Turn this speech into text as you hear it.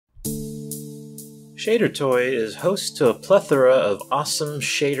Shadertoy is host to a plethora of awesome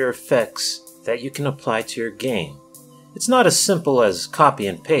shader effects that you can apply to your game. It's not as simple as copy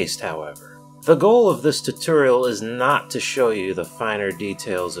and paste, however. The goal of this tutorial is not to show you the finer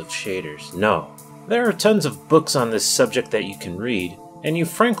details of shaders, no. There are tons of books on this subject that you can read, and you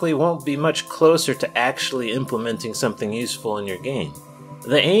frankly won't be much closer to actually implementing something useful in your game.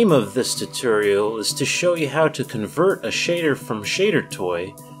 The aim of this tutorial is to show you how to convert a shader from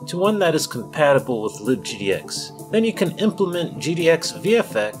Shadertoy to one that is compatible with libGDX. Then you can implement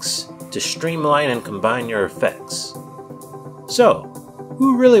GDX-VFX to streamline and combine your effects. So,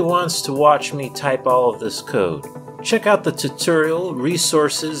 who really wants to watch me type all of this code? Check out the tutorial,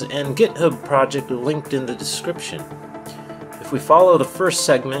 resources, and GitHub project linked in the description. If we follow the first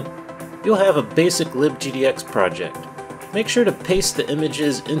segment, you'll have a basic libGDX project. Make sure to paste the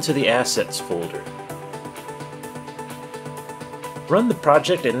images into the assets folder. Run the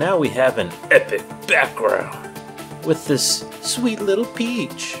project, and now we have an epic background with this sweet little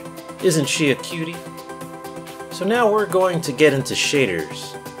peach. Isn't she a cutie? So now we're going to get into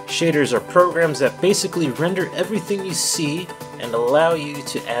shaders. Shaders are programs that basically render everything you see and allow you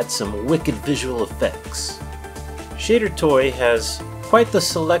to add some wicked visual effects. Shadertoy has quite the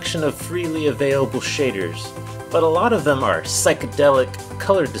selection of freely available shaders, but a lot of them are psychedelic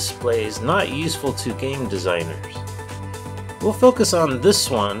color displays not useful to game designers. We'll focus on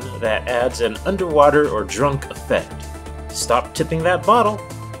this one that adds an underwater or drunk effect. Stop tipping that bottle!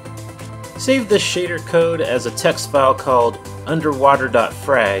 Save this shader code as a text file called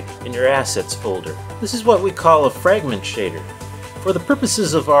underwater.frag in your assets folder. This is what we call a fragment shader. For the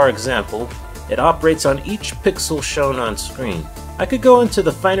purposes of our example, it operates on each pixel shown on screen. I could go into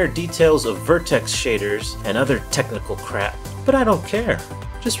the finer details of vertex shaders and other technical crap, but I don't care.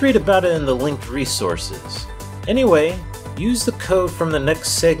 Just read about it in the linked resources. Anyway, use the code from the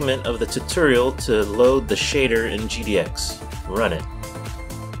next segment of the tutorial to load the shader in GDX. Run it.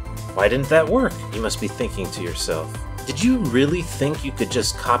 Why didn't that work? You must be thinking to yourself. Did you really think you could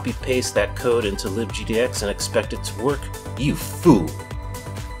just copy-paste that code into libGDX and expect it to work? You fool!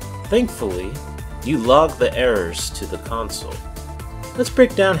 Thankfully, you log the errors to the console. Let's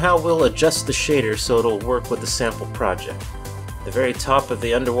break down how we'll adjust the shader so it'll work with the sample project. At the very top of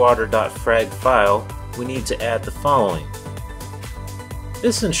the underwater.frag file, we need to add the following.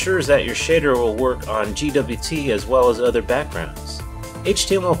 This ensures that your shader will work on GWT as well as other backgrounds.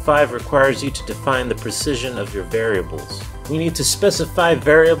 HTML5 requires you to define the precision of your variables. We need to specify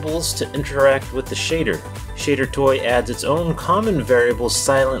variables to interact with the shader. Shadertoy adds its own common variables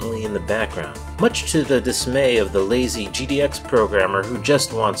silently in the background, much to the dismay of the lazy GDX programmer who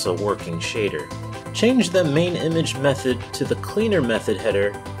just wants a working shader. Change the main image method to the cleaner method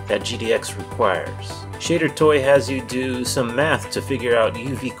header that GDX requires. Shadertoy has you do some math to figure out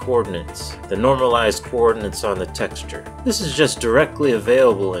UV coordinates, the normalized coordinates on the texture. This is just directly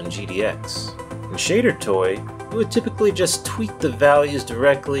available in GDX. In Shadertoy, you would typically just tweak the values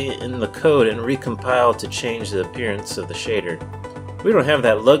directly in the code and recompile to change the appearance of the shader. We don't have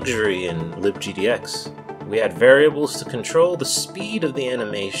that luxury in libGDX. We add variables to control the speed of the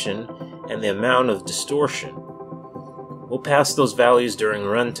animation and the amount of distortion. We'll pass those values during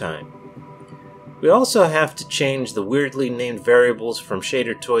runtime. We also have to change the weirdly named variables from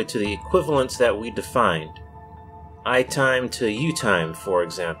Shadertoy to the equivalents that we defined. iTime to uTime, for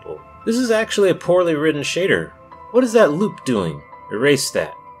example. This is actually a poorly written shader. What is that loop doing? Erase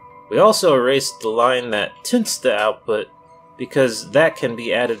that. We also erased the line that tints the output because that can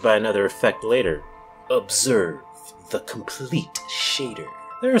be added by another effect later. Observe the complete shader.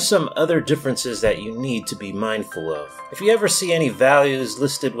 There are some other differences that you need to be mindful of. If you ever see any values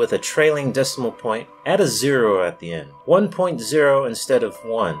listed with a trailing decimal point, add a 0 at the end. 1.0 instead of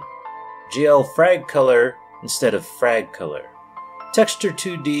 1. GL frag color instead of frag color. Texture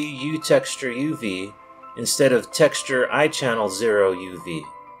 2D U texture UV instead of texture iChannel 0 UV.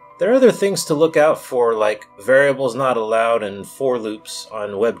 There are other things to look out for, like variables not allowed and for loops on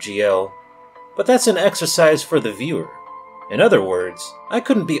WebGL, but that's an exercise for the viewer. In other words, I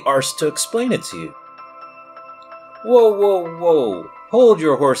couldn't be arsed to explain it to you. Whoa, whoa, whoa. Hold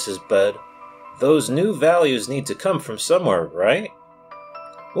your horses, bud. Those new values need to come from somewhere, right?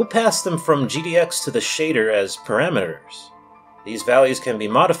 We'll pass them from GDX to the shader as parameters. These values can be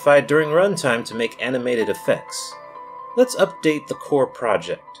modified during runtime to make animated effects. Let's update the core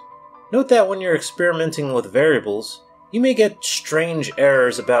project. Note that when you're experimenting with variables, you may get strange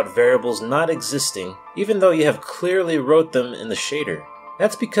errors about variables not existing, even though you have clearly wrote them in the shader.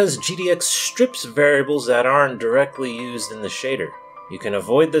 That's because GDX strips variables that aren't directly used in the shader. You can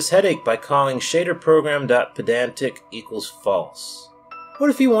avoid this headache by calling shaderprogram.pedantic equals false. What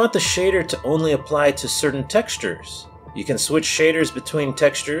if you want the shader to only apply to certain textures? You can switch shaders between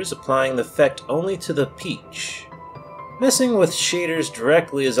textures, applying the effect only to the peach. Messing with shaders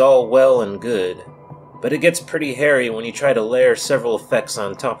directly is all well and good, but it gets pretty hairy when you try to layer several effects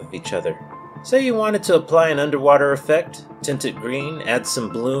on top of each other. Say you wanted to apply an underwater effect, tint it green, add some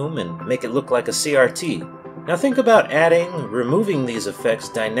bloom, and make it look like a CRT. Now think about adding, removing these effects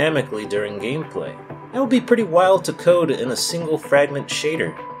dynamically during gameplay. That would be pretty wild to code in a single fragment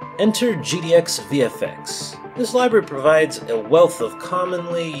shader. Enter GDX-VFX. This library provides a wealth of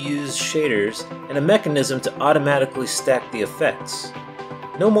commonly used shaders and a mechanism to automatically stack the effects.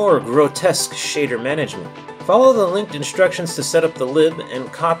 No more grotesque shader management. Follow the linked instructions to set up the lib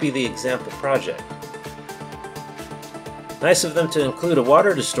and copy the example project. Nice of them to include a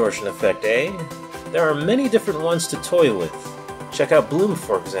water distortion effect, eh? There are many different ones to toy with. Check out Bloom,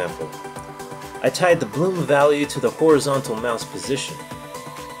 for example. I tied the bloom value to the horizontal mouse position.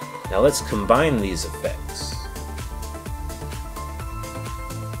 Now let's combine these effects.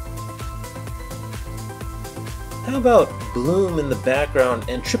 How about bloom in the background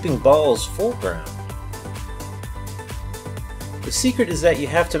and tripping balls foreground? The secret is that you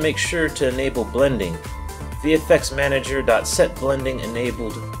have to make sure to enable blending. VFXManager.setBlending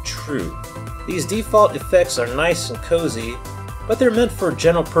enabled true. These default effects are nice and cozy, but they're meant for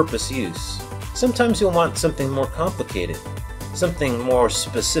general purpose use. Sometimes you'll want something more complicated, something more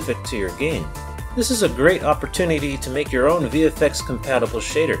specific to your game. This is a great opportunity to make your own VFX compatible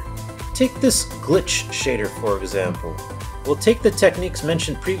shader. Take this glitch shader for example. We'll take the techniques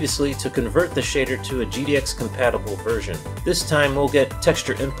mentioned previously to convert the shader to a GDX compatible version. This time we'll get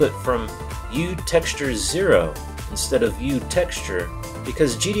texture input from uTexture0 instead of uTexture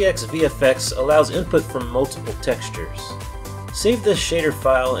because GDX-VFX allows input from multiple textures. Save this shader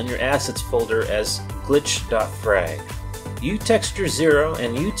file in your assets folder as glitch.frag. uTexture0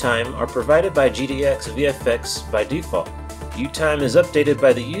 and uTime are provided by GDX-VFX by default. uTime is updated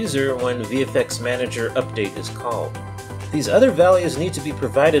by the user when VFX Manager update is called. These other values need to be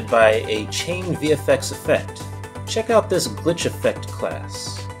provided by a chain VFX effect. Check out this glitch effect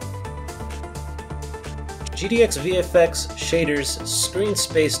class. GDX-VFX Shaders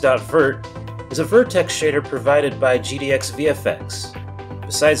ScreenSpace.vert is a vertex shader provided by GDX-VFX.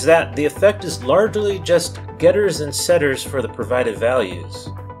 Besides that, the effect is largely just getters and setters for the provided values.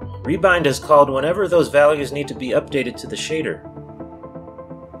 Rebind is called whenever those values need to be updated to the shader.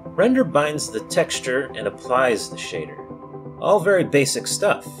 Render binds the texture and applies the shader. All very basic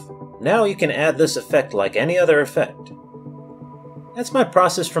stuff. Now you can add this effect like any other effect. That's my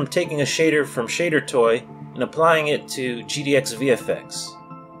process from taking a shader from Shadertoy and applying it to GDX-VFX.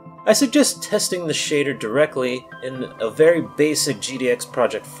 I suggest testing the shader directly in a very basic GDX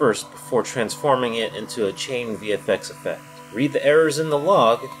project first before transforming it into a chain VFX effect. Read the errors in the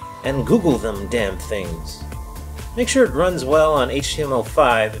log and Google them damn things. Make sure it runs well on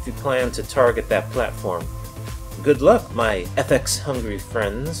HTML5 if you plan to target that platform. Good luck, my FX-hungry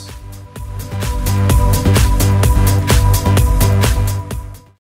friends.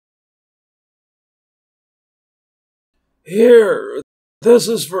 Here, this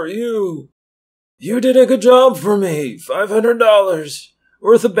is for you. You did a good job for me. $500.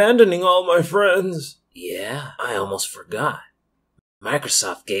 Worth abandoning all my friends. Yeah, I almost forgot.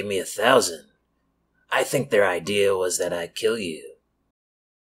 Microsoft gave me $1,000. I think their idea was that I kill you.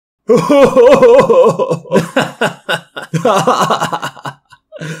 But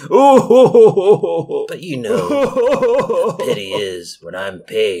you know, the pity is, when I'm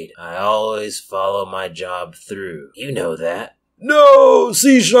paid, I always follow my job through. You know that. No,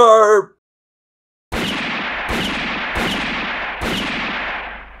 C#!